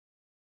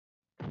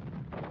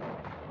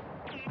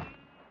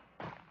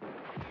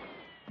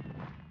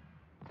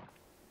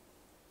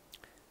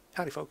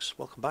Howdy folks,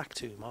 welcome back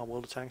to my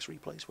World of Tanks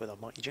replays with our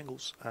mighty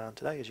Jingles, and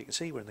today as you can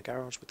see we're in the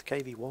garage with the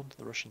KV-1,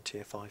 the Russian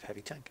tier 5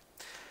 heavy tank.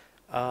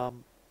 I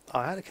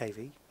had a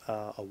KV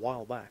a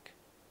while back,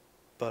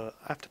 but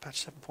after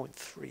patch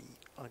 7.3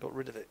 I got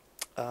rid of it,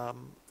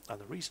 and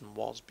the reason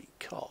was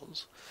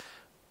because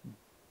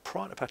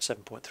prior to patch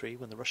 7.3,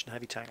 when the Russian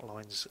heavy tank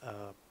lines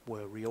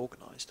were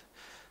reorganised,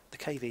 the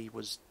KV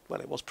was,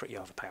 well, it was pretty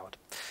overpowered.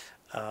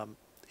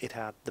 It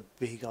had the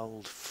big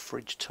old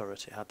fridge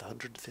turret, it had the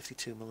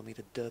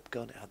 152mm derp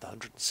gun, it had the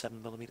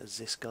 107mm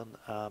Zis gun.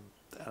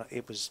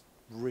 It was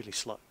really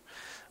slow,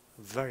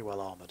 very well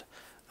armoured,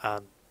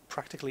 and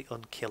practically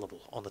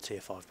unkillable on the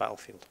tier 5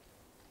 battlefield.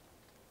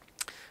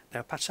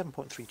 Now patch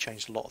 7.3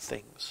 changed a lot of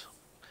things.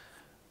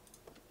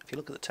 If you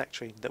look at the tech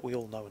tree that we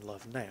all know and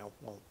love now,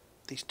 well,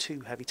 these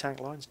two heavy tank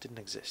lines didn't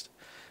exist.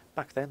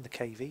 Back then the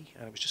KV,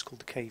 and it was just called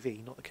the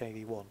KV, not the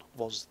KV-1,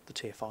 was the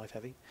tier 5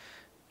 heavy.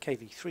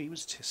 KV-3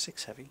 was tier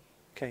 6 heavy,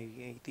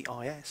 the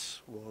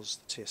IS was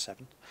the tier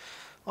 7,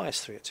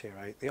 IS-3 at tier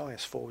 8, the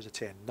IS-4 was a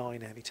tier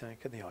 9 heavy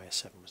tank, and the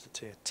IS-7 was the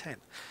tier 10.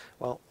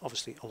 Well,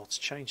 obviously a lot's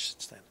changed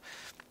since then.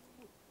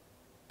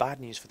 Bad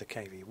news for the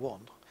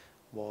KV-1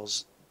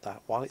 was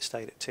that while it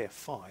stayed at tier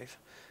 5,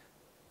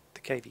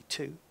 the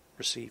KV-2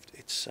 received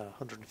its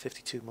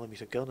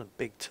 152mm gun and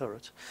big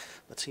turret,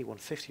 the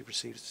T-150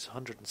 received its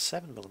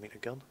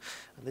 107mm gun,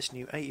 and this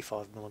new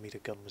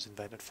 85mm gun was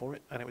invented for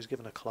it, and it was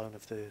given a clone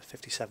of the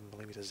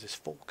 57mm Zis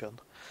 4 gun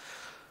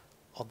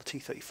on the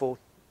T-34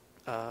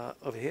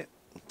 over here,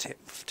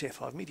 tier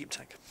 5 medium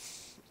tank.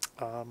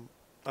 And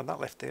that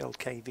left the old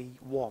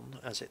KV-1,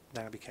 as it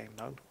now became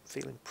known,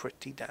 feeling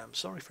pretty damn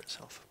sorry for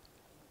itself.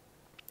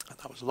 And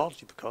that was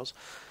largely because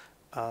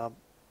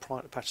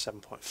prior to patch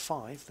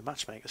 7.5, the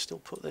matchmaker still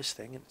put this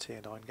thing in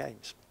tier 9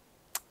 games,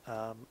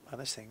 and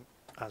this thing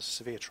has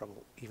severe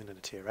trouble even in a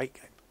tier 8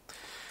 game.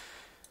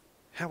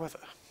 However,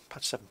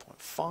 patch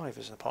 7.5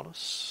 is upon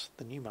us.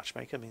 The new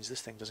matchmaker means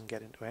this thing doesn't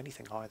get into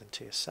anything higher than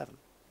tier 7,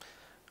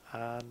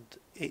 and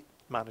it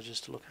manages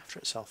to look after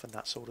itself in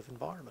that sort of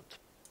environment.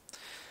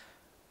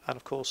 And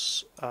of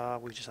course,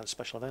 we just had a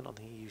special event on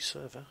the EU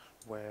server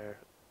where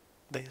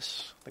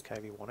this, the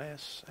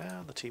KV-1S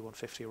and the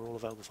T-150 are all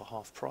available for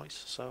half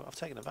price, so I've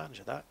taken advantage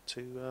of that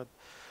to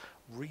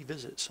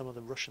revisit some of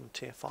the Russian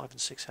tier 5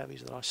 and 6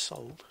 heavies that I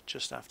sold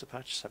just after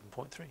patch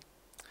 7.3.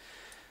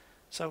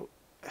 So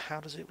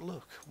how does it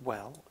look?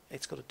 Well,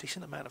 it's got a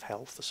decent amount of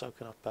health for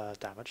soaking up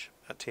damage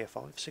at tier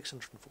 5,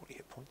 640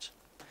 hit points.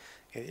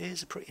 It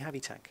is a pretty heavy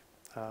tank.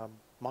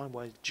 Mine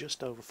weighs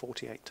just over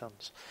 48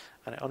 tons,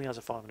 and it only has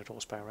a 500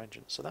 horsepower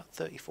engine, so that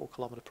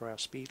 34km/h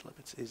speed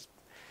limit is,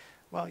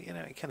 well, you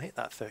know, it can hit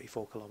that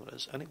 34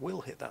 kilometers, and it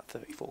will hit that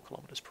 34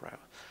 kilometers per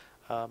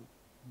hour,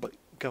 but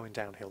going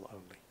downhill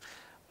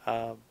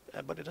only.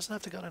 But it doesn't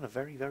have to go down a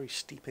very, very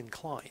steep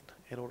incline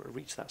in order to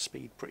reach that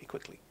speed pretty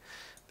quickly.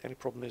 The only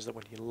problem is that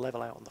when you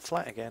level out on the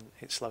flat again,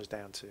 it slows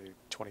down to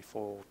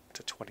 24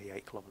 to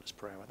 28 kilometers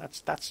per hour.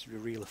 That's your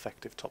real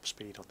effective top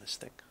speed on this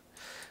thing,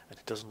 and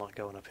it doesn't like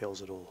going up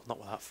hills at all, not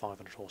with that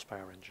 500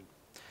 horsepower engine.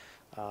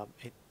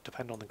 It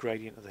depends on the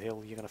gradient of the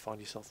hill, you're going to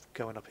find yourself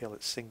going uphill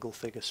at single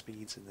figure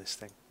speeds in this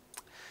thing.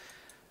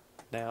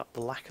 Now, the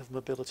lack of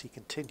mobility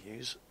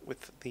continues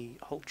with the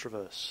hull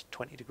traverse,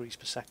 20 degrees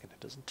per second. It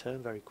doesn't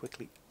turn very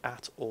quickly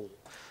at all,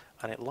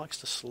 and it likes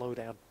to slow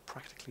down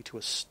practically to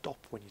a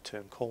stop when you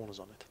turn corners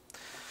on it.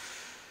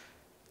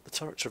 The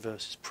turret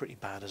traverse is pretty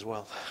bad as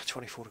well,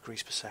 24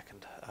 degrees per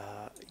second.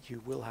 You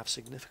will have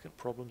significant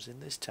problems in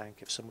this tank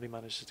if somebody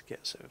manages to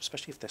get,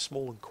 especially if they're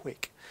small and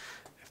quick,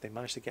 if they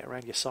manage to get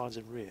around your sides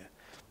and rear.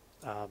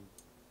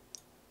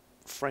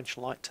 French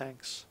light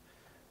tanks,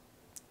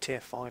 tier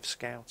 5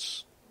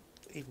 scouts,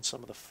 even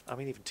some of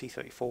the, even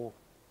T-34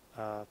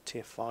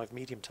 tier 5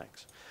 medium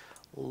tanks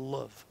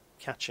love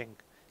catching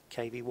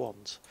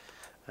KV-1s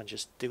and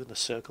just doing the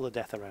circle of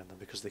death around them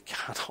because they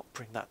cannot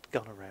bring that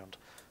gun around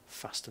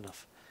fast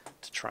enough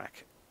to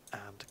track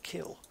and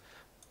kill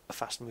a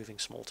fast moving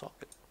small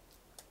target.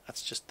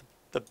 That's just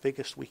the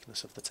biggest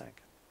weakness of the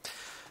tank.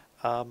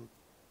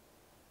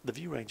 The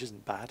view range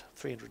isn't bad,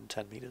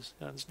 310 meters.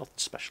 There's nothing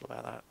special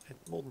about that.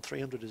 More than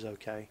 300 is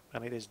okay,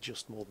 and it is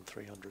just more than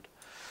 300.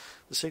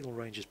 The signal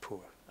range is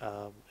poor.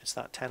 It's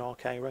that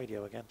 10RK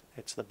radio again.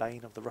 It's the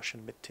bane of the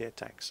Russian mid-tier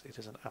tanks. It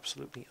is an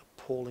absolutely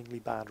appallingly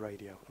bad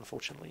radio.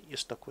 Unfortunately, you're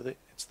stuck with it.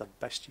 It's the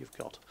best you've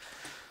got.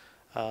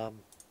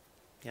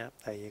 Yeah,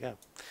 there you go.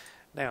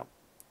 Now,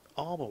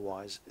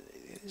 armour-wise,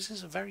 this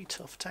is a very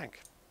tough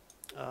tank.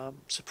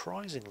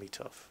 Surprisingly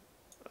tough.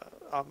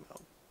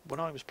 When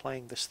I was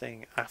playing this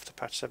thing after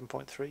patch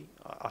 7.3,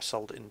 I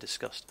sold it in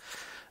disgust.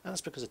 And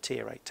that's because a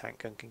tier 8 tank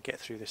gun can get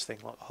through this thing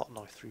like a hot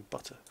knife through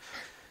butter.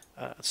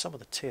 And some of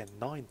the tier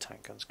 9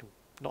 tank guns can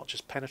not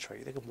just penetrate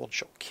you, they can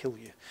one-shot kill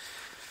you.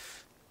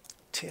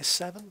 Tier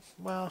 7,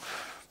 well,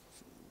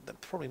 they're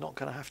probably not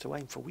going to have to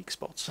aim for weak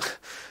spots.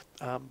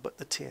 But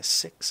the tier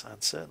 6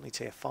 and certainly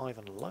tier 5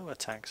 and lower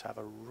tanks have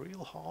a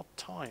real hard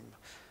time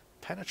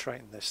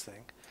penetrating this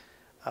thing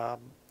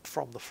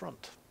from the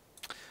front.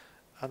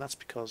 And that's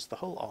because the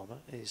whole armour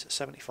is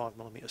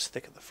 75mm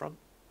thick at the front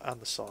and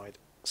the side,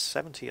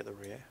 70 at the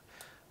rear.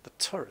 The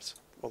turret,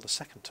 well, the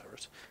second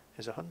turret,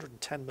 is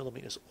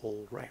 110mm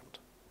all round.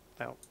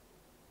 Now,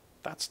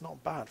 that's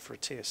not bad for a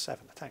tier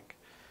 7 tank.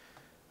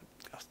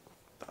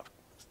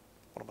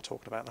 What am I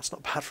talking about? That's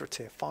not bad for a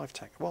tier 5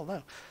 tank. Well,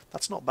 no,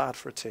 that's not bad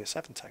for a tier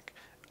 7 tank,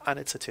 and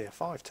it's a tier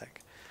 5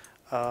 tank.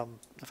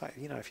 In fact,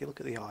 you know, if you look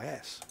at the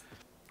IS,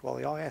 well,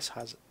 the IS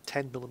has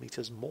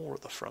 10mm more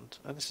at the front,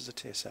 and this is a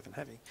tier 7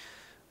 heavy.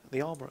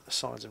 The armour at the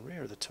sides and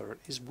rear of the turret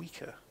is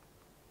weaker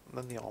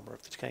than the armour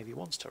of the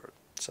KV-1's turret.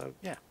 So,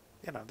 yeah,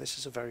 you know, this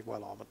is a very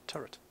well armoured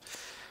turret.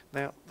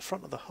 Now, the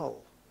front of the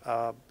hull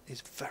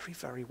is very,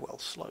 very well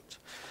sloped.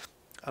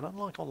 And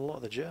unlike on a lot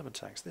of the German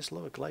tanks, this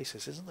lower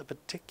glacis isn't a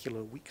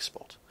particular weak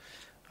spot.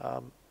 I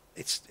don't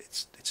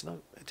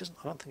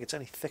think it's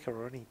any thicker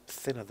or any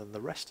thinner than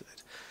the rest of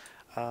it.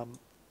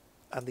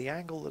 And the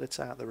angle that it's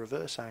at, the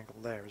reverse angle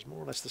there, is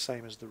more or less the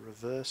same as the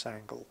reverse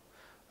angle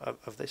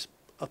of this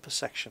upper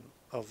section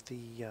of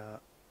the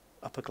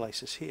upper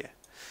glacis here.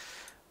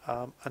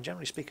 And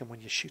generally speaking,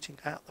 when you're shooting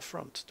at the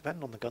front,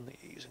 depending on the gun that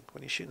you're using,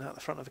 when you're shooting at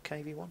the front of a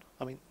KV-1,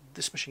 I mean,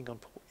 this machine gun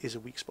port is a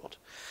weak spot,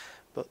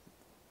 but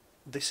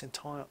this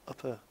entire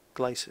upper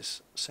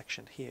glacis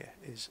section here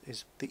is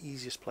the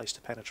easiest place to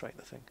penetrate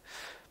the thing.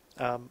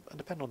 And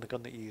depending on the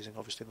gun that you're using,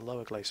 obviously the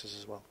lower glacis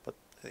as well, but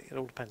it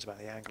all depends about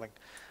the angling.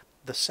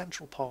 The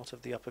central part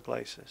of the upper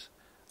glacis,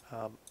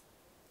 you're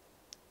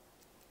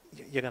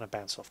going to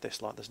bounce off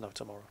this like there's no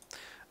tomorrow.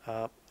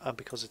 And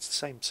because it's the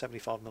same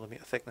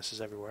 75mm thickness as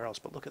everywhere else,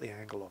 but look at the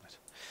angle on it.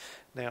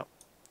 Now,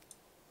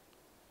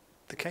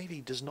 the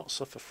KV does not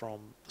suffer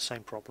from the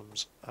same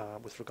problems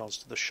with regards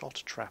to the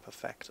shot trap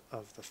effect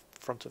of the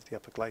front of the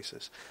upper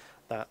glacis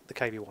that the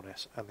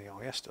KV-1S and the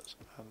IS does.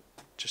 And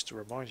just to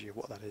remind you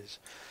what that is,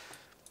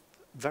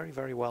 very,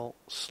 very well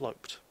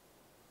sloped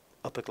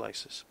upper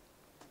glacis.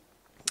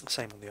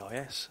 Same on the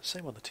IS,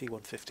 same on the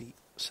T150,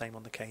 same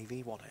on the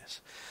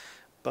KV-1S.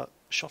 But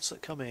shots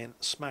that come in,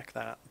 smack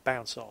that,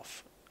 bounce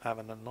off, have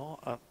an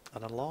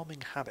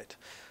alarming habit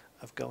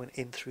of going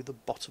in through the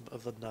bottom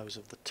of the nose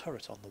of the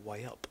turret on the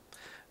way up,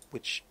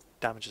 which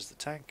damages the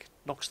tank,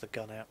 knocks the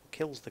gun out,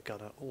 kills the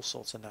gunner, all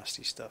sorts of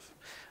nasty stuff.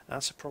 And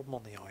that's a problem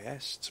on the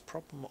IS, it's a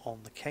problem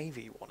on the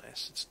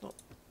KV-1S,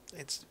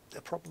 it's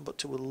a problem but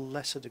to a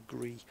lesser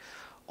degree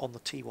on the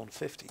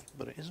T150,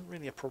 but it isn't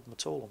really a problem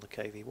at all on the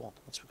KV-1.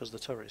 That's because the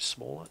turret is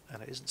smaller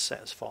and it isn't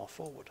set as far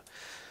forward.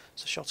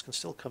 So shots can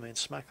still come in,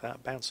 smack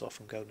that, bounce off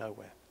and go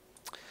nowhere.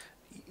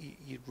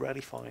 You'd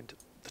rarely find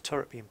the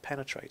turret being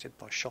penetrated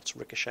by shots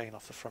ricocheting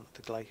off the front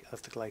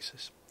of the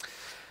glacis.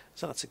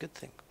 So that's a good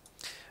thing.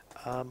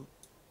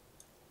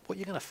 What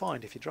you're going to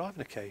find if you're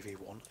driving a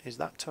KV-1 is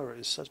that turret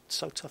is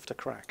so tough to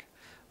crack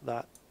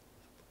that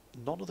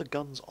none of the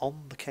guns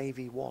on the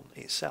KV-1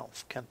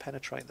 itself can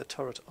penetrate the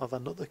turret of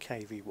another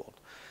KV-1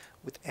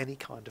 with any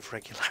kind of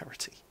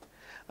regularity.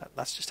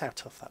 That's just how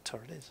tough that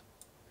turret is.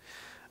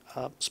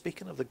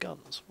 Speaking of the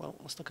guns, well,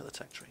 let's look at the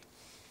tech tree.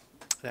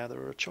 Now, there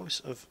are a choice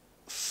of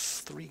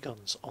 3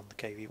 guns on the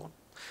KV-1.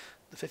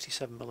 The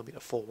 57mm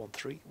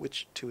 413,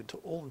 which to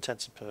all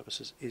intents and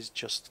purposes is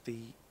just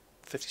the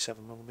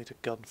 57mm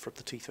gun from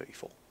the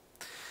T-34.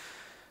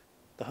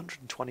 The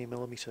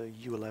 120mm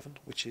U11,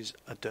 which is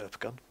a derp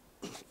gun.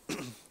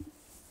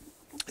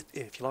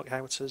 If you like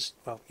howitzers,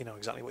 well, you know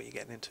exactly what you're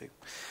getting into.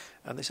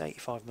 And this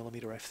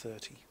 85mm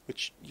F30,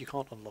 which you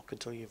can't unlock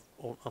until you've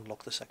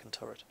unlocked the second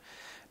turret.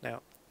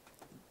 Now,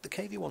 the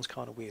KV-1's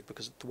kind of weird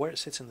because where it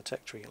sits in the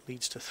tech tree, it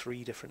leads to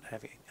 3 different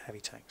heavy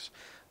tanks.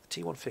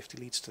 The T150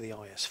 leads to the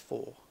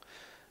IS-4,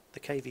 the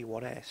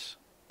KV-1S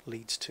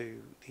leads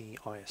to the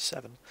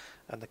IS-7,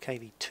 and the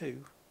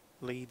KV-2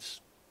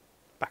 leads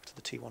back to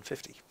the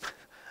T150,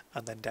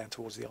 and then down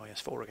towards the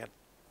IS-4 again.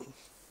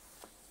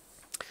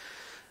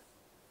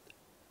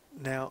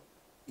 Now,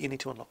 you need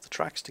to unlock the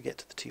tracks to get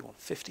to the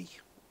T150,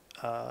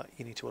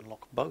 you need to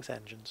unlock both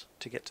engines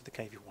to get to the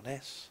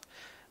KV-1S,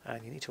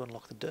 and you need to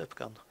unlock the derp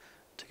gun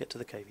to get to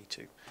the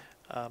KV-2.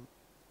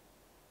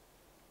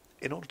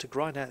 In order to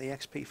grind out the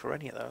XP for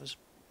any of those,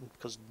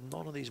 because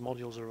none of these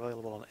modules are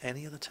available on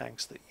any of the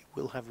tanks that you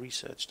will have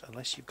researched,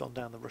 unless you've gone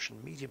down the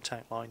Russian medium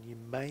tank line, you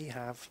may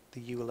have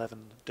the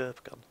U11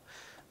 derp gun,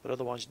 but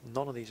otherwise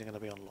none of these are going to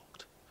be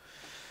unlocked.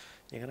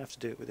 You're going to have to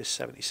do it with this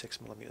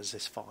 76mm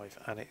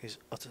ZIS-5, and it is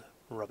utter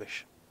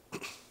rubbish.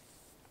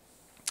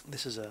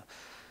 This is a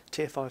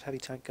tier 5 heavy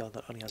tank gun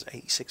that only has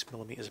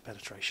 86mm of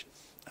penetration.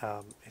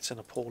 It's an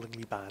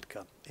appallingly bad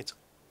gun. It's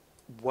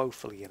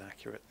woefully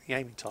inaccurate. The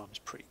aiming time is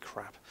pretty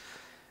crap.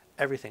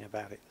 Everything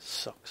about it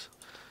sucks.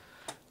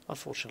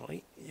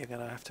 Unfortunately, you're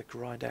going to have to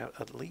grind out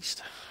at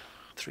least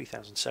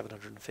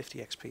 3,750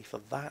 XP for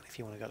that if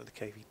you want to go to the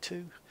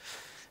KV-2.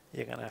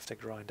 You're going to have to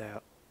grind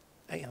out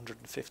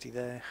 850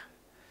 there,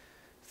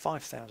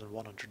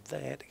 5,100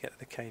 there to get to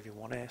the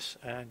KV-1S,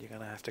 and you're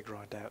going to have to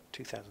grind out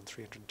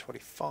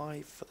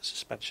 2,325 for the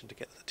suspension to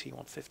get to the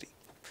T150.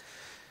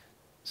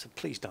 So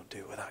please don't do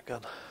it with that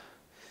gun.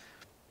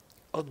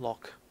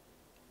 Unlock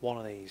one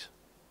of these,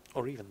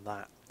 or even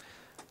that.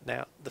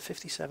 Now, the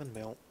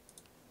 57mm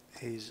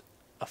is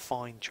a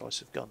fine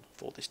choice of gun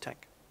for this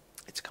tank.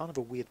 It's kind of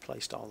a weird play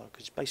style though,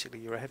 because basically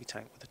you're a heavy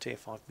tank with a tier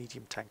 5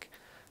 medium tank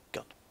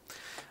gun.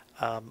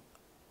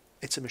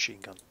 It's a machine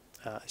gun.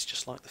 It's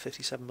just like the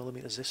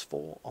 57mm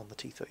ZIS-4 on the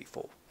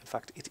T-34. In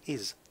fact, it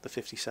is the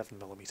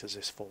 57mm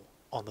ZIS-4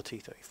 on the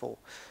T-34.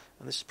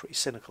 And this is pretty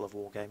cynical of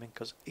wargaming,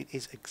 because it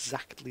is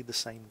exactly the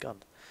same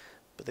gun,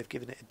 but they've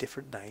given it a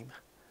different name.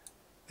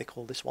 They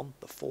call this one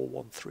the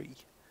 413.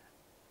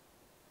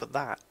 But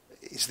that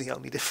is the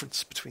only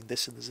difference between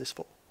this and the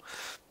ZIS-4.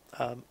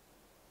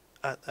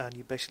 And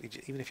you basically,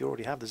 even if you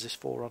already have the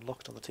ZIS-4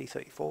 unlocked on the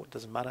T-34, it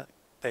doesn't matter.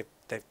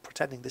 They're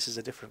pretending this is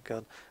a different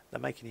gun. They're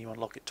making you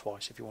unlock it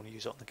twice if you want to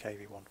use it on the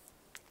KV-1.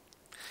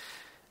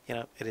 You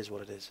know, it is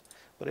what it is.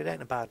 But it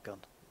ain't a bad gun.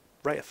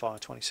 Rate of fire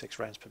 26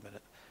 rounds per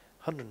minute,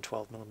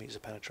 112mm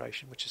of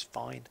penetration, which is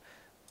fine.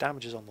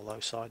 Damage is on the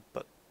low side,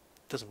 but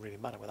it doesn't really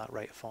matter with that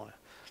rate of fire.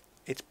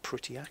 It's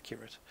pretty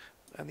accurate,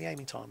 and the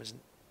aiming time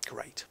isn't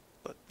great,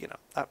 but you know,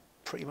 that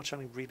pretty much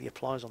only really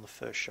applies on the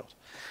first shot.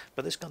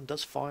 But this gun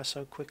does fire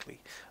so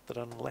quickly that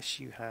unless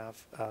you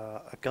have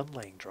a gun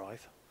laying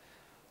drive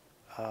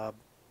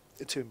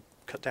to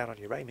cut down on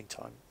your aiming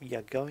time,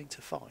 you're going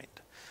to find,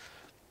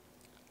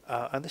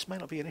 and this may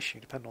not be an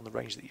issue depending on the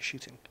range that you're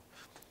shooting,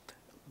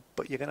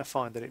 but you're going to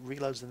find that it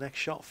reloads the next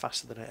shot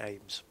faster than it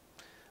aims.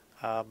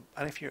 And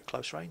if you're at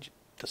close range,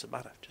 it doesn't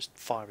matter, just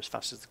fire as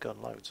fast as the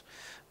gun loads.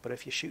 But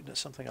if you're shooting at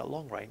something at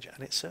long range,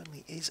 and it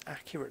certainly is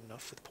accurate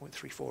enough with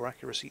 .34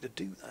 accuracy to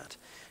do that,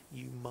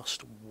 you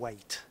must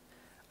wait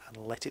and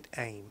let it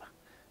aim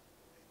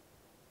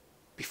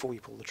before you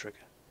pull the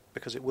trigger,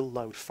 because it will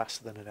load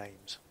faster than it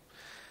aims.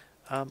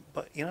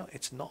 But you know,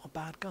 it's not a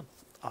bad gun.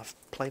 I've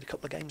played a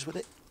couple of games with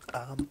it.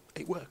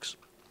 It works.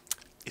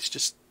 It's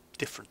just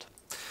different.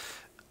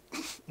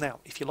 Now,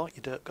 if you like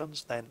your derp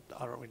guns, then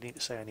I don't really need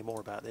to say any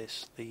more about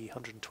this. The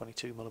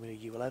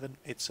 122mm U11,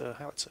 it's a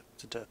howitzer.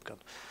 It's a derp gun.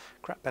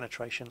 Crap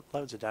penetration,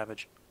 loads of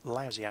damage,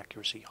 lousy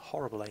accuracy,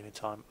 horrible aiming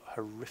time,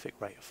 horrific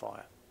rate of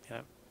fire. You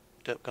know,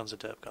 derp guns are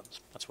derp guns.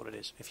 That's what it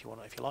is. If you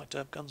like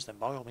derp guns, then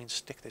by all means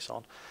stick this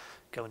on.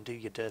 Go and do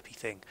your derpy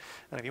thing.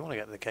 And if you want to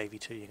get to the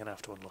KV-2, you're going to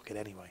have to unlock it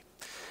anyway.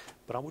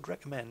 But I would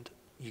recommend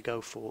you go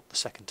for the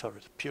second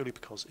turret, purely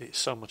because it's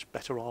so much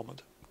better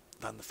armoured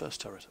than the first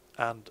turret,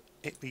 and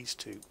it leads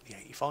to the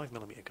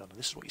 85mm gun, and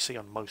this is what you see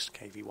on most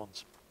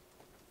KV-1s.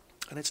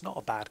 And it's not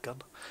a bad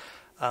gun.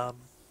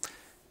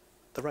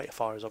 The rate of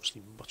fire is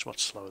obviously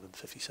much slower than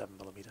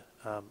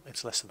 57mm.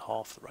 It's less than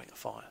half the rate of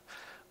fire,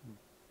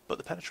 but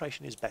the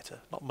penetration is better,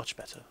 not much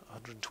better,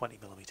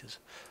 120mm.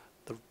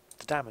 The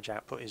damage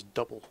output is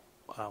double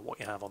what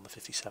you have on the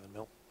 57mm,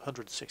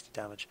 160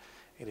 damage.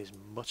 It is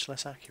much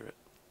less accurate,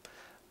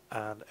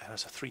 and it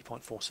has a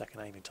 3.4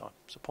 second aiming time,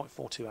 so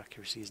 0.42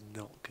 accuracy is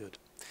not good.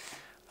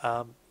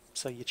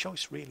 So your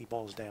choice really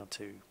boils down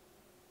to,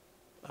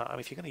 I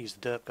mean, if you're going to use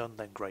the derp gun,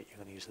 then great, you're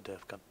going to use the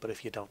derp gun. But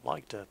if you don't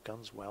like derp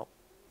guns, well,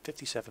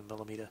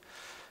 57mm,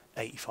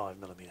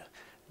 85mm.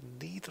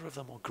 Neither of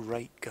them are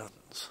great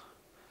guns,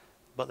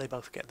 but they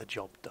both get the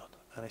job done.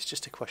 And it's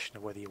just a question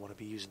of whether you want to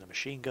be using a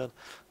machine gun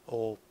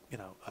or, you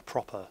know, a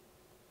proper,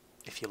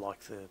 if you like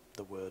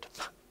the word,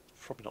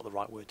 probably not the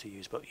right word to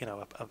use, but you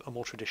know, a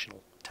more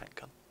traditional tank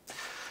gun.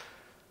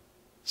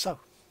 So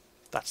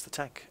that's the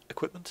tank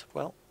equipment.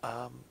 Well,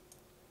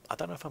 I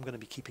don't know if I'm going to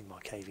be keeping my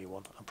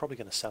KV-1. I'm probably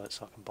going to sell it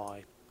so I can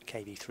buy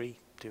KV-3,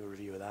 do a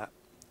review of that.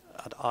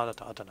 I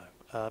don't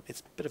know.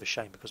 It's a bit of a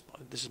shame because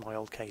this is my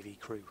old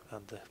KV crew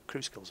and the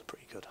crew skills are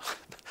pretty good.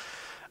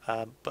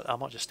 But I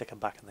might just stick them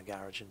back in the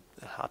garage, and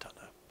I don't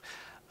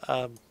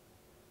know.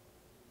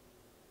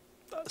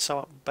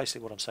 So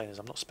basically what I'm saying is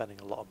I'm not spending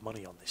a lot of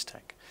money on this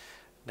tank.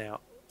 Now,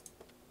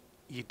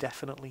 you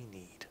definitely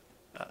need,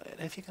 and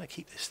if you're going to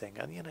keep this thing,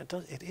 and you know,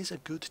 it is a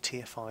good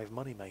tier 5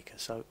 money maker,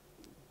 so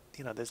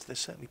you know, there's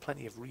certainly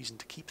plenty of reason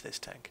to keep this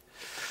tank.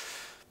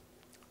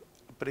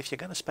 But if you're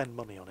going to spend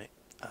money on it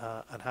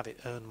and have it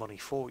earn money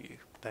for you,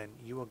 then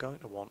you are going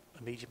to want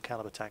a medium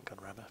caliber tank gun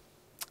rammer.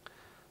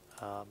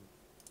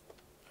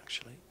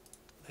 Actually,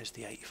 there's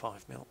the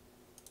 85mm,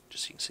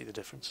 just so you can see the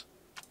difference.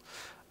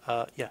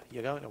 Yeah,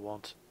 you're going to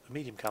want a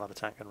medium caliber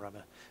tank gun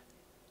rammer.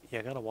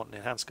 You're going to want an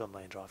enhanced gun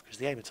lane drive, because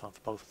the aiming time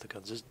for both of the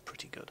guns isn't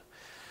pretty good.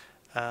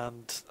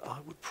 And I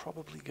would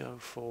probably go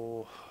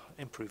for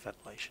improved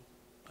ventilation,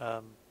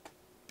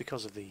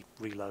 because of the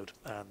reload,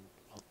 and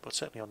but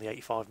certainly on the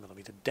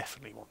 85mm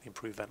definitely want the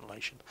improved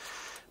ventilation.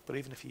 But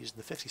even if you're using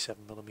the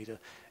 57mm,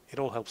 it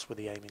all helps with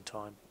the aiming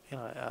time, you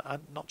know,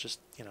 and not just,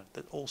 you know,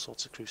 all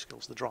sorts of crew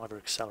skills. The driver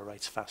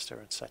accelerates faster,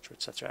 etc,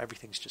 etc.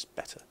 Everything's just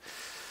better.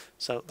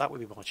 So that would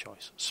be my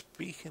choice.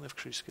 Speaking of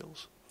crew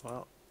skills,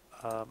 well,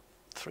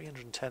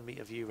 310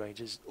 meter view range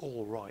is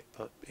all right,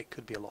 but it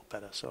could be a lot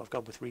better. So I've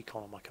gone with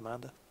recon on my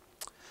commander.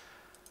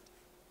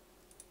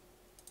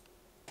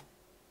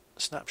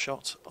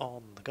 Snapshot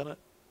on the gunner,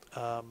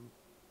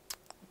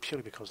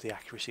 purely because the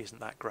accuracy isn't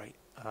that great.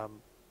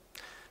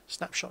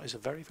 Snapshot is a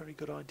very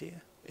good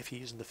idea if you're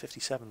using the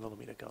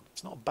 57mm gun.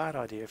 It's not a bad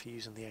idea if you're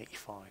using the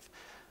 85,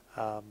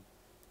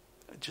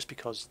 just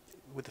because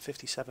with the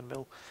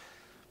 57mm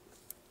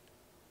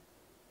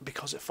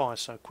because it fires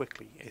so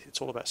quickly,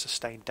 it's all about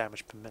sustained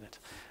damage per minute,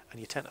 and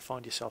you tend to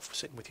find yourself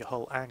sitting with your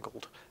hull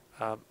angled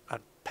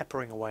and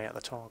peppering away at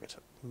the target,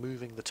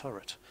 moving the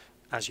turret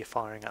as you're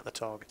firing at the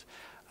target.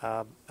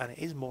 And it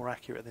is more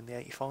accurate than the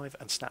 85,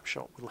 and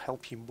snapshot will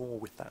help you more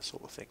with that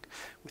sort of thing.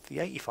 With the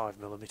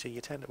 85mm,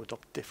 you tend to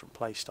adopt a different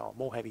playstyle,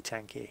 more heavy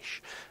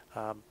tank-ish,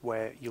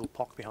 where you'll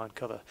pop behind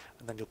cover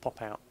and then you'll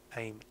pop out,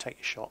 aim, take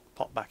a shot,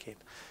 pop back in.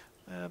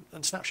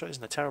 And snapshot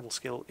isn't a terrible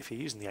skill if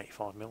you're using the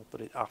 85mm,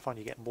 but I find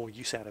you get more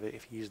use out of it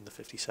if you're using the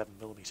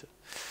 57mm.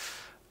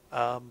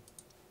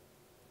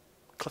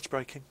 Clutch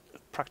braking,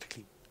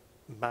 practically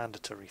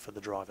mandatory for the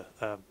driver.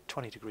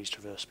 20 degrees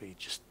traverse speed,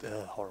 just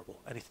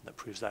horrible. Anything that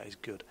proves that is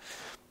good.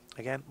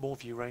 Again, more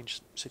view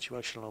range,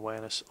 situational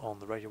awareness on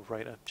the radio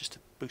operator, just to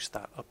boost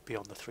that up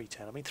beyond the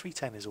 310. I mean,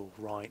 310 is all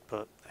right,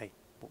 but hey,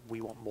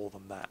 we want more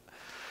than that.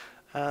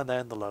 And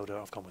then the loader,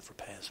 I've gone with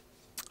repairs,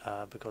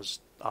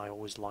 because I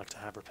always like to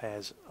have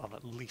repairs on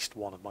at least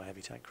one of my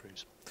heavy tank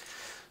crews.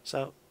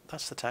 So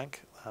that's the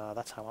tank.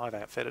 That's how I've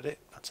outfitted it.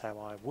 That's how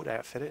I would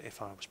outfit it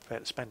if I was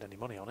prepared to spend any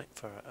money on it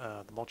for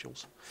the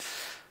modules.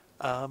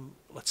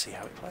 Let's see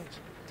how it plays.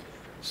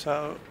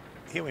 So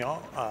here we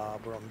are,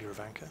 we're on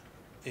Muravanka.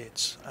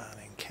 It's an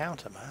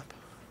encounter map.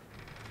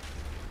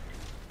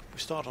 We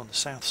start on the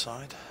south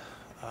side,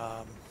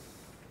 and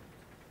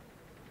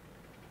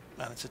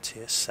it's a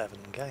tier 7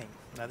 game.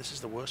 Now this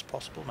is the worst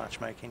possible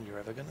matchmaking you're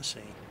ever going to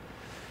see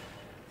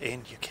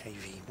in your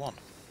KV-1,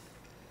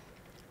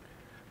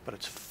 but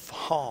it's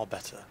far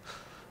better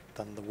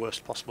than the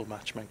worst possible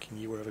matchmaking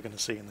you were ever going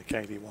to see in the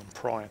KV-1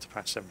 prior to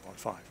patch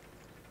 7.5.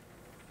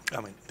 I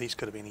mean, these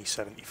could have been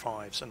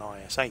E75s and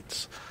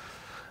IS8s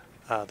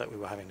that we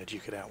were having to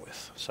duke it out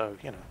with. So,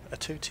 you know, a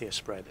 2-tier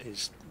spread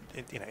is,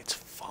 you know, it's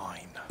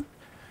fine.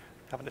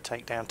 Having to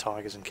take down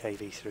Tigers and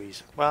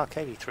KV3s. Well,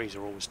 KV3s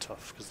are always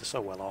tough because they're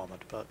so well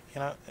armoured, but, you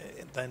know,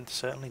 they're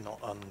certainly not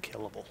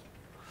unkillable.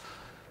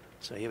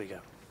 So here we go.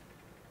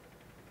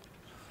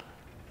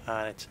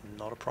 And it's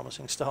not a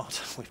promising start.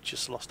 We've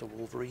just lost a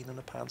Wolverine and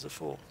a Panzer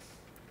IV.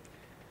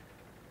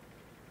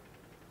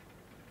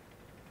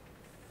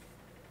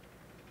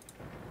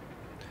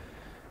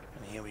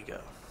 Here we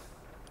go.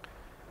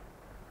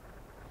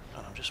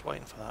 And I'm just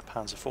waiting for that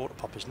Panzer IV to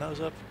pop his nose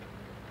up,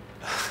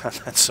 and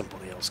then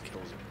somebody else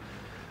kills him.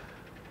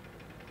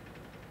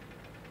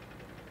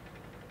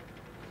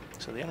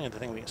 So the only other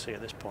thing we can see at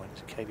this point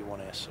is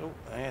KV-1S. Oh,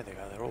 there they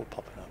go, they're all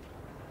popping up.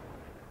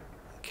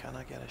 Can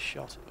I get a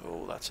shot?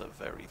 Oh, that's a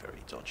very,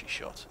 very dodgy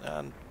shot.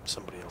 And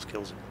somebody else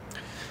kills him.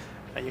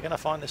 Now you're going to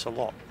find this a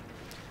lot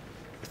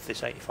with this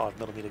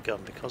 85mm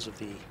gun because of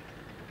the...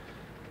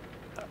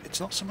 it's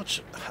not so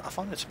much... I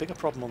find it's a bigger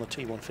problem on the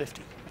T150,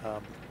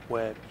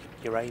 where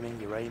you're aiming,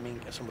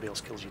 and somebody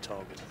else kills your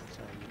target.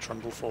 So you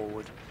trundle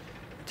forward,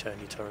 you turn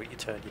your turret,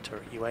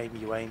 you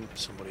aim,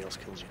 somebody else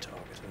kills your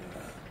target.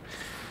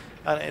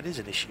 And it is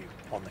an issue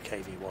on the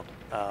KV-1.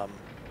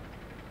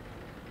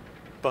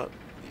 But,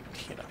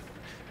 you know,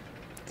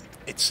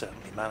 it's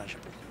certainly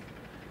manageable.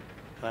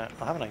 I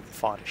haven't even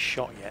fired a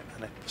shot yet,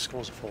 and the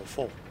scores are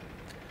 4-4.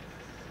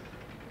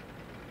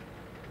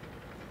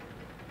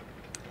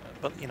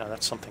 But, you know,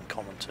 that's something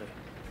common to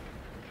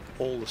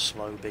all the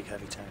slow, big,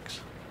 heavy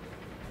tanks.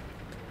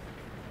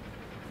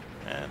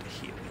 And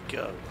here we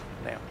go.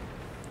 Now,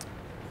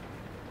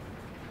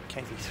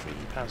 KV-3,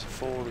 Panzer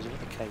IV, there's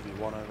another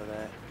KV-1 over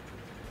there.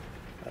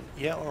 And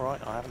yeah,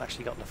 alright, I haven't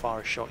actually gotten a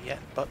fire shot yet,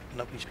 but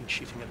nobody's been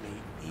shooting at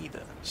me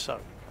either. So,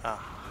 what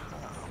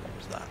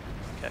was that?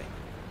 Okay,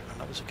 and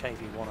that was a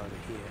KV-1 over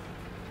here.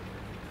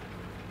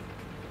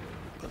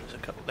 But there's a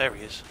couple, there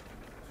he is.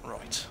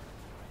 Right.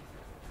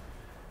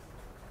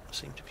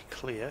 Seem to be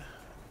clear.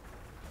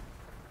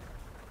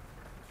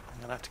 I'm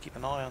going to have to keep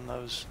an eye on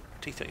those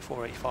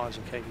T-34-85s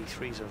and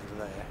KV-3s over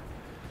there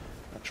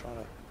and try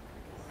to...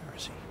 Where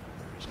is he?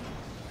 Where is he?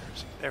 Where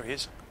is he? There he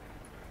is.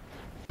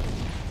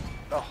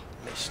 Oh,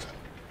 missed.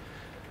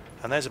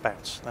 And there's a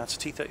bounce. That's a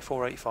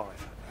T-34-85,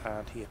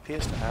 and he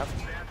appears to have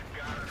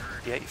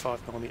the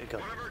 85mm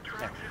gun.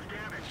 Now,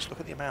 just look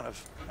at the amount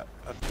of...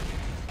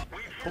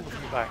 pull the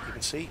view back, you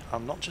can see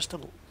I'm not just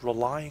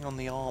relying on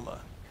the armour,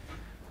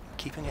 I'm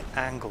keeping it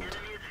angled.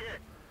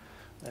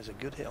 There's a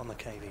good hit on the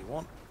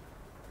KV-1.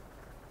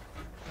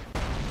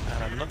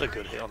 And another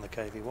good hit on the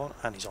KV-1,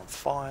 and he's on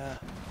fire.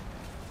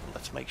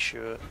 Let's make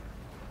sure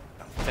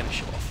and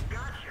finish it off.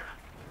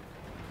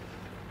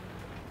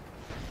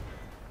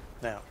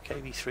 Now,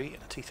 KV-3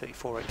 and a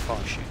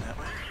T-34-85 shooting at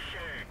me.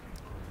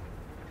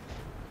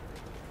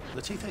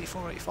 The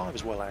T-34-85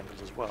 is well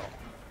angled as well.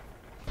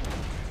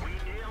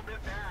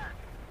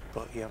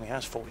 But he only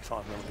has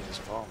 45mm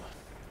of armour.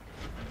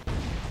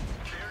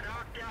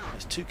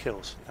 There's 2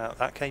 kills. Now,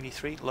 that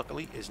KV-3,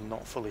 luckily, is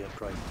not fully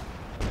upgraded.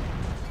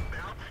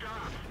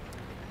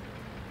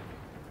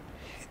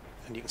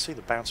 And you can see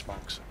the bounce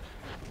marks.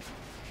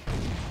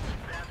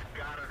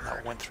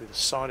 That went through the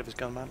side of his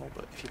gun mantle,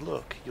 but if you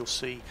look, you'll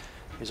see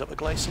his upper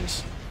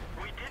glacis.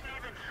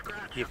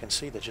 You can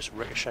see they're just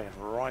ricocheting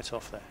right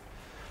off there.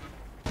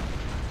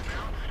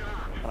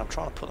 And I'm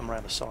trying to put them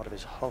around the side of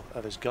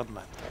his gun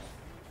mantle.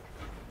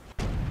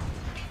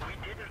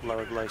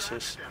 lower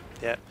glacis.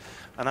 Yeah,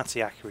 and that's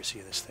the accuracy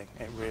of this thing.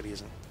 It really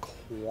isn't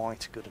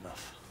quite good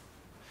enough.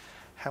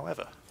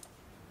 However,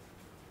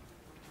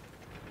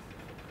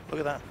 look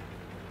at that.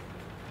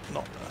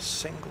 Not a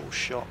single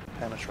shot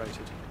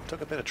penetrated.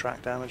 Took a bit of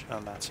track damage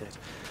and that's it.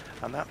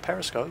 And that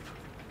periscope,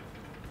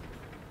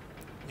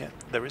 yeah,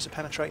 there is a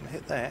penetrating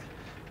hit there.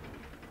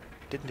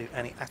 Didn't do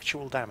any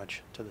actual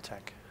damage to the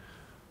tank.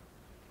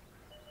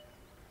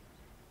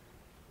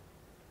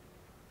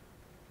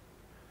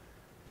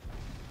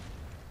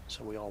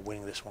 So we are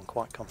winning this one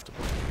quite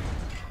comfortably.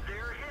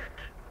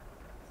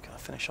 Can I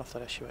finish off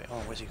that SU-8?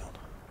 Oh, where's he gone?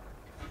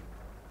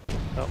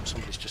 Oh,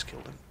 somebody's just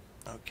killed him.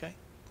 Okay.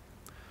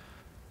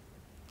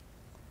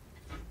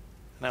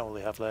 Now all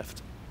they have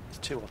left is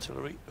 2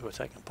 artillery who are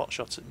taking pot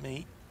shots at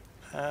me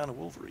and a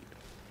Wolverine.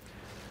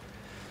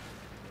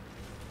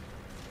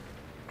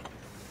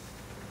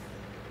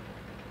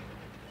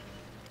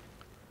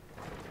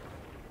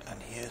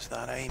 And here's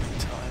that aiming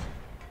time.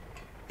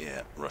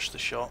 Yeah, rush the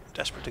shot,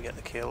 desperate to get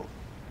the kill.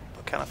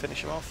 But can I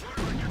finish him off?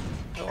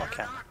 Oh, I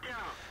can.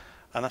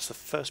 And that's the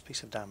first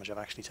piece of damage I've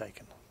actually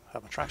taken. I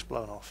have my tracks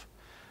blown off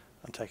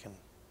and taken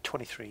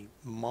 23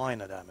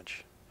 minor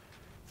damage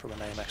from an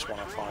AMX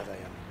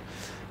 105AM.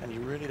 And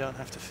you really don't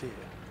have to fear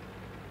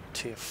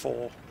tier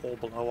 4 or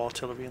below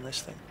artillery in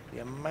this thing. The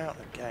amount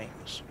of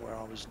games where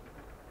I was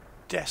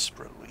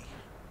desperately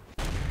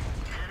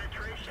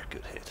a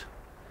good hit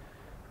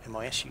in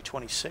my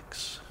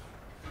SU-26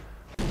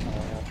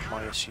 or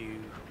my SU,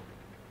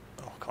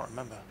 oh I can't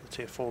remember, the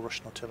tier 4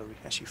 Russian artillery,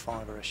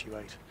 SU-5 or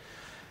SU-8,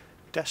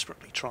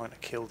 desperately trying to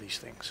kill these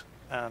things.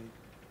 And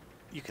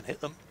you can hit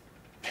them,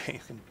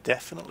 you can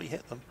definitely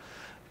hit them,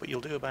 but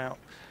you'll do about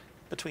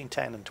between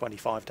 10 and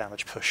 25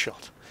 damage per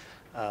shot.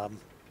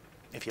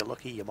 If you're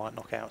lucky, you might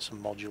knock out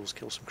some modules,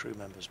 kill some crew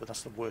members, but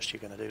that's the worst you're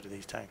going to do to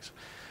these tanks.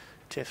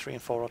 Tier 3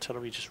 and 4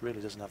 artillery just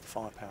really doesn't have the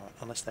firepower,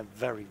 unless they're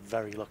very,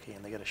 very lucky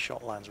and they get a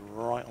shot lands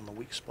right on the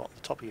weak spot,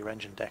 the top of your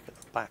engine deck at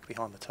the back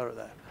behind the turret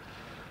there.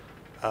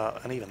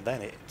 And even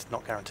then, it's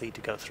not guaranteed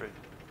to go through.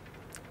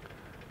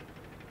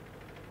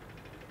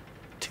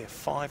 Tier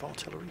 5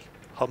 artillery,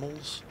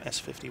 Hummels,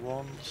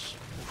 S51s,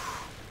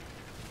 oof,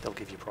 they'll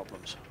give you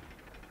problems.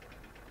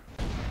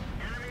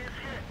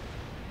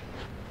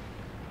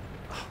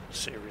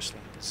 Seriously,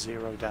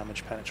 0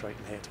 damage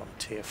penetrating hit on a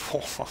tier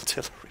 4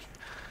 artillery.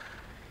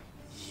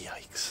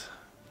 Yikes.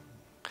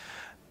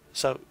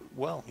 So,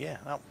 well, yeah,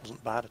 that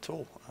wasn't bad at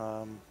all.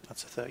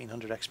 That's a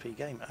 1300 XP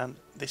game, and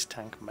this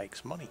tank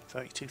makes money,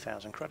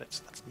 32,000 credits.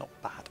 That's not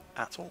bad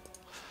at all.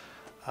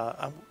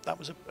 And that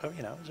was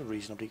you know, it was a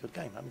reasonably good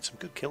game. I mean, some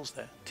good kills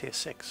there. Tier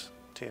 6,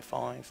 Tier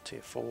 5,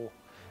 Tier 4,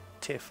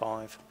 Tier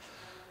 5.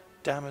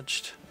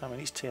 Damaged. I mean,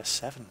 he's tier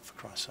 7 for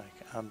Christ's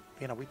sake, and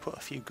you know, we put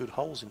a few good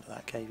holes into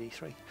that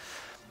KV-3,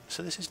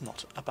 so this is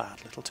not a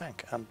bad little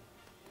tank. And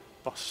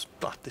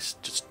but this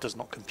just does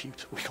not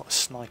compute. We got a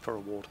sniper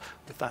award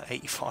with that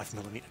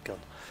 85mm gun,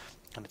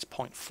 and it's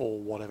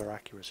 0.4 whatever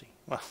accuracy.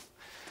 Well,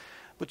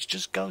 which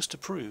just goes to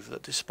prove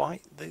that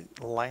despite the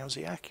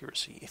lousy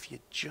accuracy, if you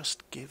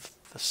just give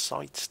the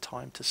sights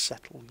time to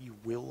settle, you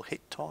will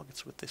hit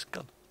targets with this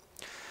gun.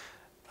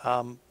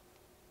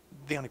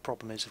 The only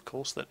problem is, of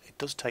course, that it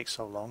does take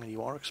so long and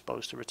you are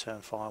exposed to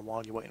return fire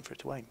while you're waiting for it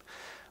to aim.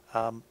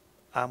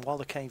 And while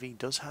the KV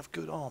does have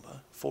good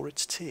armour for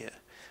its tier,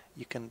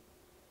 you can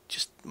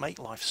just make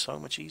life so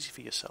much easier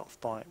for yourself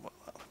by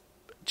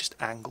just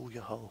angle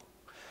your hull.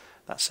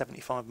 That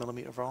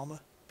 75mm of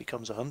armour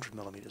becomes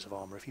 100mm of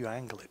armour if you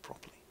angle it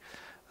properly.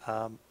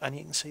 And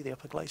you can see the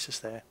upper glacis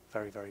there,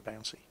 very, very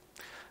bouncy.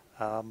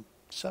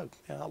 So,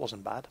 yeah, that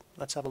wasn't bad.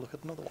 Let's have a look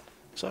at another one.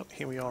 So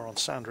here we are on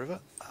Sand River.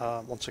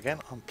 Once again,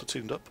 I'm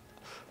platooned up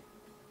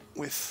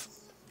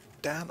with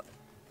Dan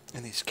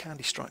in his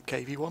Candy Stripe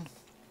KV-1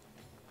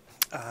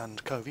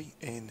 and Covey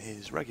in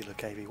his regular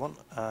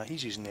KV-1.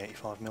 He's using the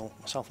 85mm,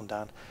 myself and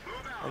Dan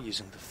are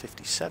using the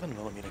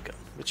 57mm gun,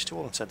 which to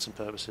all intents and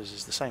purposes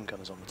is the same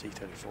gun as on the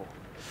T-34.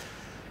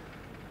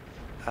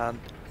 And,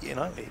 you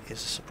know, it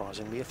is a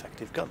surprisingly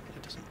effective gun.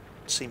 It doesn't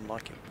seem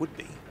like it would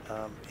be.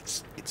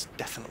 It's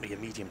definitely a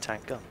medium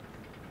tank gun.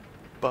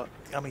 But,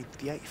 I mean,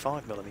 the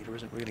 85mm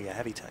isn't really a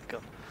heavy tank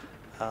gun.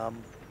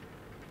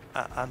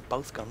 And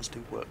both guns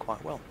do work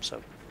quite well.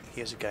 So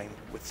here's a game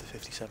with the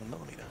 57mm,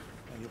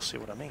 and you'll see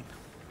what I mean.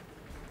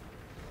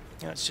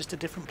 You know, it's just a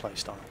different play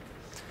style.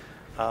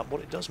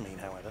 What it does mean,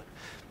 however,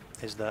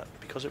 is that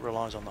because it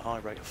relies on the high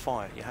rate of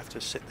fire, you have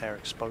to sit there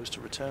exposed to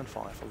return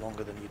fire for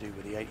longer than you do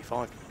with the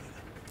 85mm.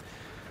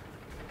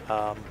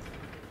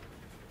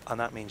 And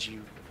that means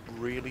you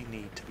really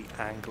need to be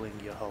angling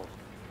your hull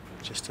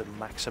just to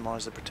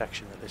maximise the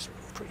protection that this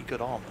pretty good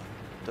armour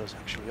does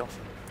actually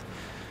offer.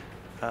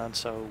 And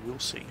so we'll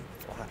see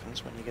what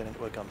happens when you get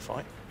into a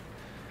gunfight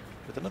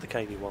with another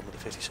KV-1 with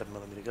a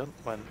 57mm gun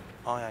when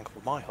I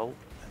angle my hull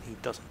and he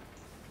doesn't.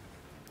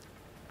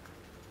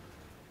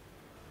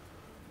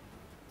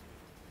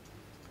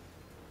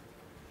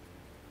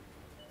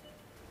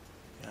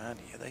 And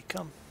here they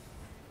come.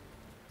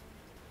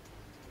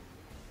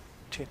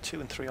 Tier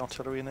 2 and 3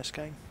 artillery in this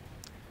game.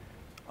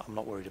 I'm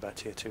not worried about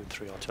tier 2 and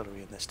 3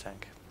 artillery in this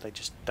tank. They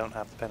just don't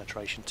have the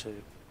penetration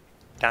to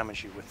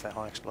damage you with their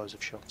high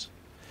explosive shots.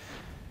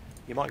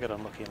 You might get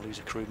unlucky and lose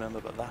a crew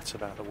member, but that's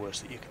about the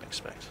worst that you can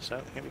expect.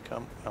 So here we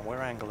come, and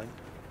we're angling.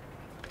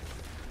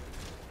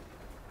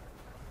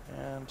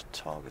 And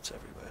targets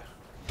everywhere.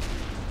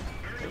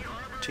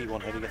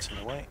 T1 heavy gets in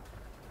the way.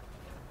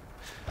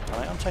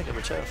 I am taking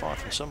return fire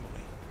from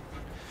somebody.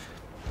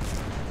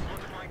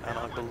 And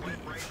I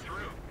believe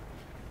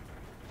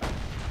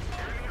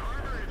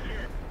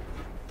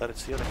that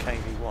it's the other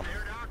KV-1.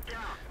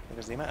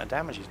 Because the amount of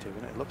damage he's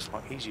doing, it looks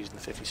like he's using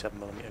the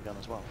 57mm gun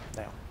as well.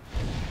 Now,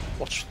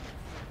 watch.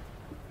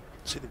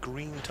 See the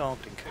green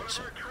targeting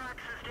cursor?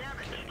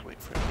 Okay,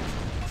 wait for it,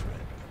 wait for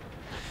it.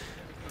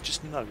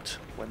 Just note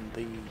when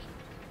the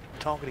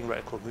targeting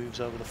reticle moves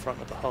over the front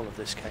of the hull of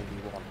this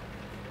KV-1.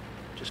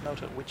 Just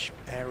note at which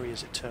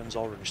areas it turns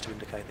orange to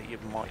indicate that you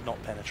might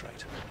not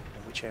penetrate,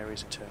 and which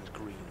areas it turns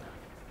green.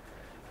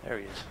 There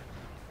he is.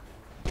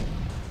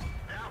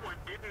 That one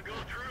didn't go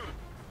through.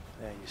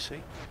 There you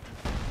see.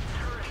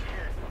 Turret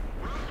hit.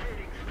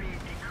 Rotating speed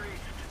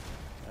decreased.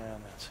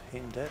 And that's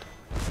him dead.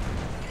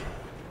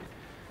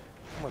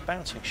 And we're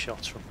bouncing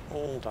shots from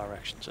all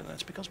directions, and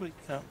that's because we're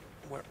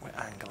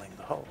angling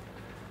the hull.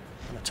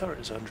 And the turret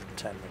is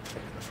 110 mil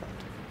thick at the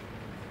front.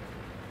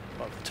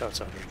 Well, the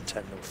turret's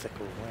 110 mil thick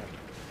all around.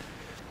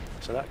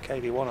 So that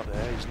KV-1 up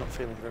there is not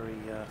feeling very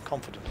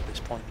confident at this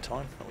point in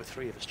time, not with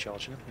 3 of us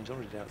charging him. He's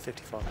already down at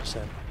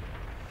 55%.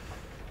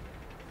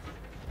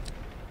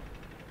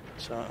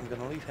 So I'm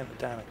going to leave him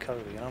down at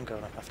KV, and I'm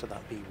going up after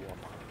that B1.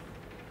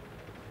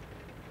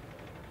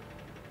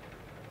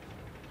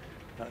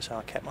 Notice how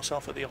I kept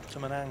myself at the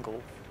optimum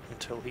angle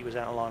until he was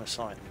out of line of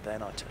sight, and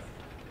then I turned.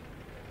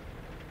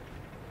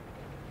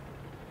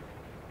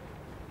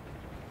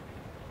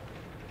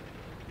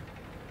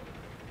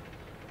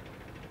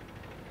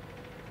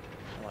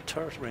 My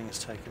turret ring has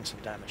taken some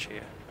damage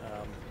here,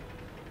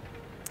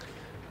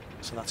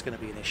 so that's going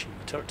to be an issue.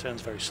 The turret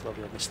turns very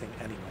slowly on this thing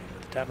anyway.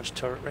 With the damaged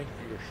turret ring,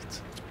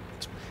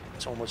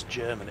 it's almost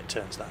German, it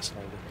turns that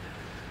slowly.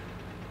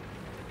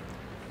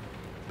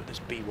 But this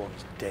B1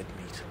 is dead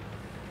meat.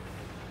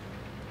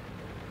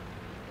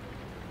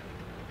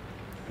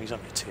 He's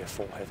only a tier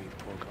 4 heavy, the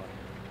poor guy.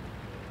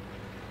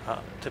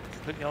 To be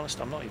completely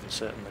honest, I'm not even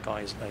certain the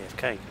guy is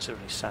AFK,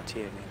 considering he's sat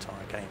here the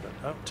entire game, but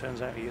oh, it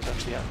turns out he is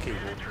actually at the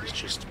keyboard. It's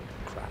just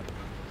crap.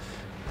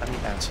 And he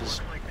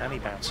bounces, and he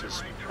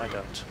bounces. I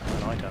don't,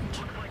 and I don't,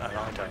 and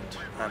I don't,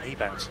 and he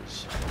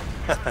bounces.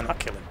 And I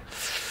kill him.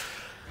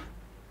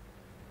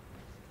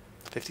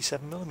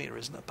 57mm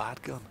isn't a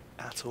bad gun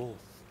at all.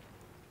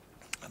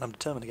 And I'm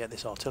determined to get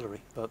this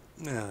artillery, but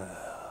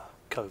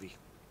Covey,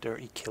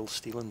 dirty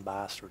kill-stealing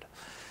bastard.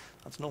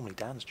 That's normally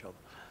Dan's job.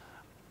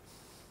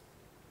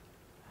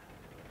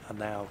 And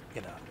now,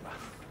 you know...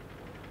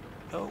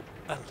 Oh,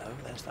 hello,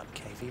 there's that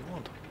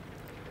KV-1.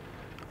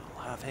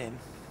 I'll have him.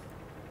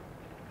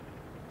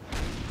 We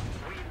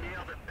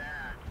nailed it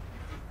bad.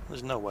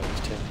 There's no way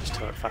he's turning his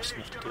turret fast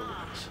enough to deal with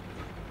this.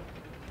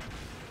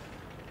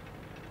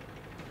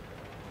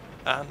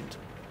 And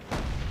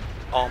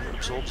armour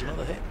absorbs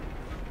another hit.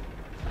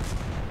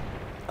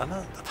 I don't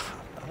know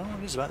what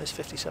it is about this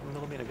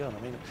 57mm gun.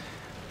 I mean,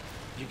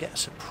 you get a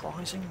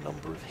surprising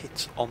number of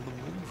hits on the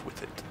move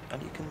with it,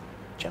 and you can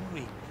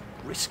generally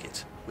risk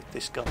it with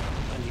this gun,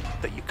 and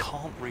that you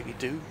can't really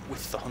do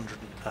with the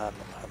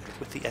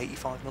with the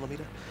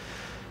 85mm,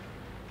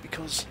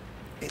 because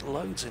it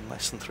loads in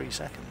less than 3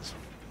 seconds.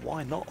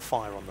 Why not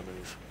fire on the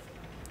move?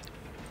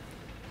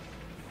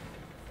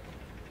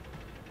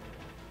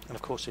 And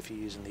of course, if you're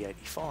using the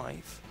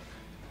 85,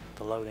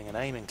 the loading and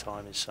aiming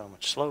time is so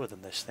much slower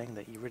than this thing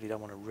that you really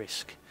don't want to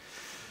risk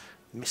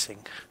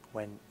missing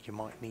when you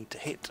might need to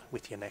hit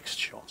with your next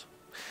shot.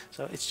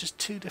 So it's just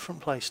 2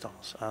 different play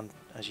styles, and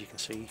as you can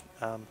see,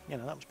 you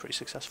know, that was pretty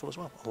successful as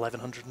well.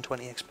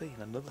 1120 XP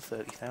and another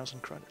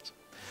 30,000 credits.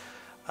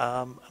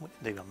 And we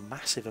can do a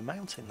massive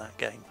amount in that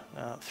game.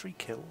 3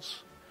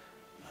 kills,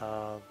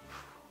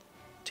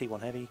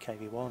 T1 heavy,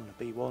 KV-1, and a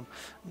B1,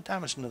 and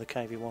damaged another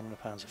KV-1 and a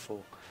Panzer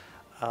IV.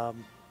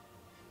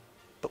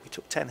 But we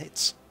took 10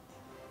 hits.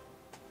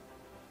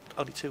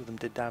 Only 2 of them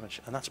did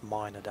damage, and that's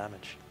minor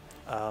damage.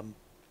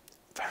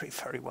 Very,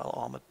 very well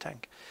armoured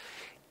tank.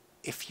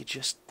 If you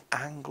just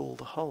angle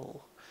the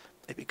hull,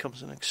 it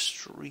becomes an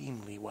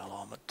extremely well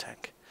armoured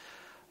tank.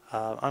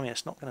 I mean,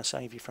 it's not going to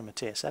save you from a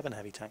tier 7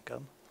 heavy tank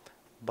gun,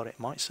 but it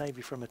might save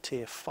you from a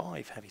tier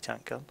 5 heavy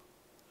tank gun.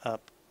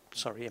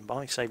 Sorry, it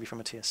might save you from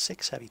a tier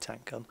 6 heavy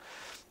tank gun,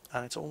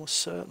 and it's almost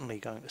certainly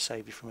going to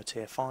save you from a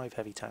tier 5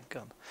 heavy tank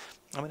gun.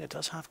 I mean, it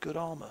does have good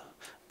armour,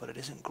 but it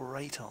isn't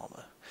great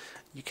armour.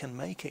 You can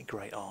make it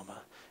great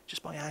armour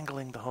just by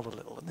angling the hull a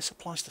little, and this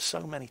applies to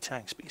so many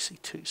tanks, but you see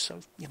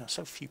so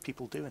few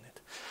people doing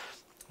it.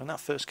 And that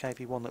first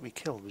KV-1 that we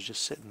killed was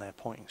just sitting there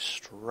pointing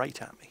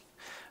straight at me.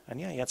 And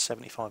yeah, he had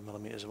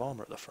 75mm of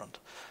armour at the front,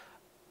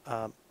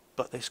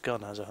 but this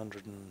gun has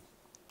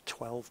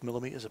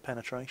 112mm of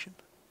penetration,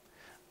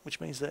 which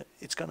means that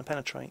it's going to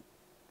penetrate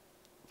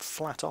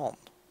flat on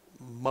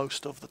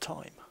most of the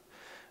time.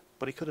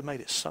 but he could have made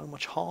it so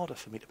much harder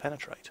for me to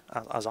penetrate,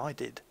 as I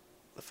did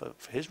for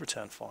his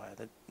return fire.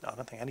 That I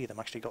don't think any of them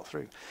actually got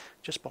through,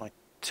 just by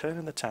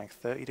turning the tank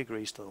 30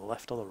 degrees to the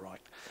left or the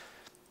right,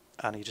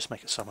 and you just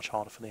make it so much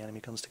harder for the enemy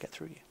guns to get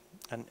through you.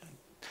 And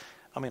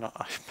I mean,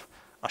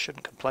 I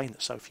shouldn't complain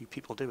that so few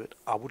people do it.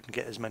 I wouldn't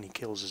get as many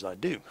kills as I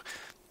do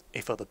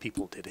if other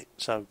people did it.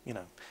 So, you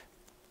know,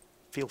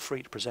 feel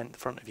free to present the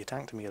front of your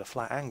tank to me at a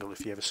flat angle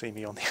if you ever see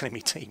me on the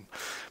enemy team.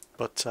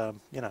 But,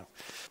 you know,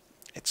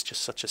 it's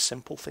just such a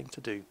simple thing to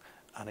do,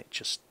 and it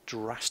just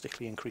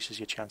drastically increases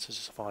your chances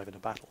of surviving a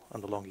battle.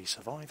 And the longer you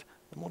survive,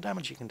 the more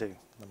damage you can do.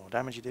 The more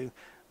damage you do,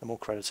 the more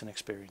credits and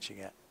experience you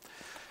get.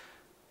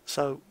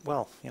 So,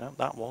 well, you know,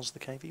 that was the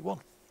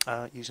KV-1.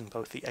 Using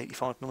both the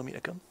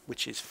 85mm gun,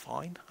 which is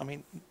fine. I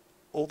mean,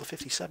 or the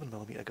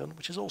 57mm gun,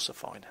 which is also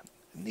fine.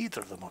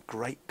 Neither of them are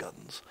great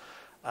guns,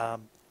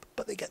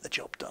 but they get the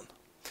job done.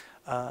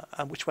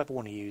 And whichever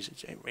one you use,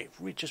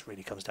 it just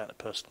really comes down to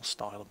personal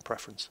style and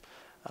preference.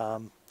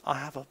 I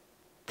have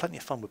plenty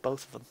of fun with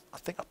both of them. I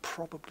think I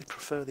probably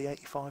prefer the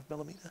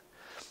 85mm,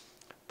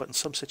 but in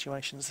some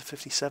situations the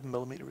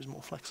 57mm is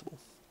more flexible.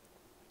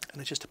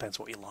 And it just depends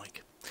what you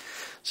like.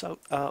 So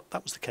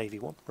that was the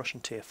KV-1 Russian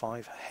Tier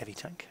 5 heavy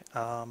tank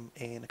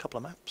in a couple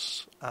of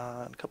maps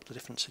and a couple of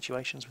different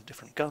situations with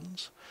different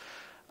guns.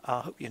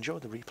 I hope you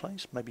enjoyed the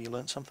replays, maybe you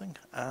learned something,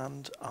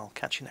 and I'll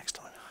catch you next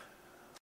time.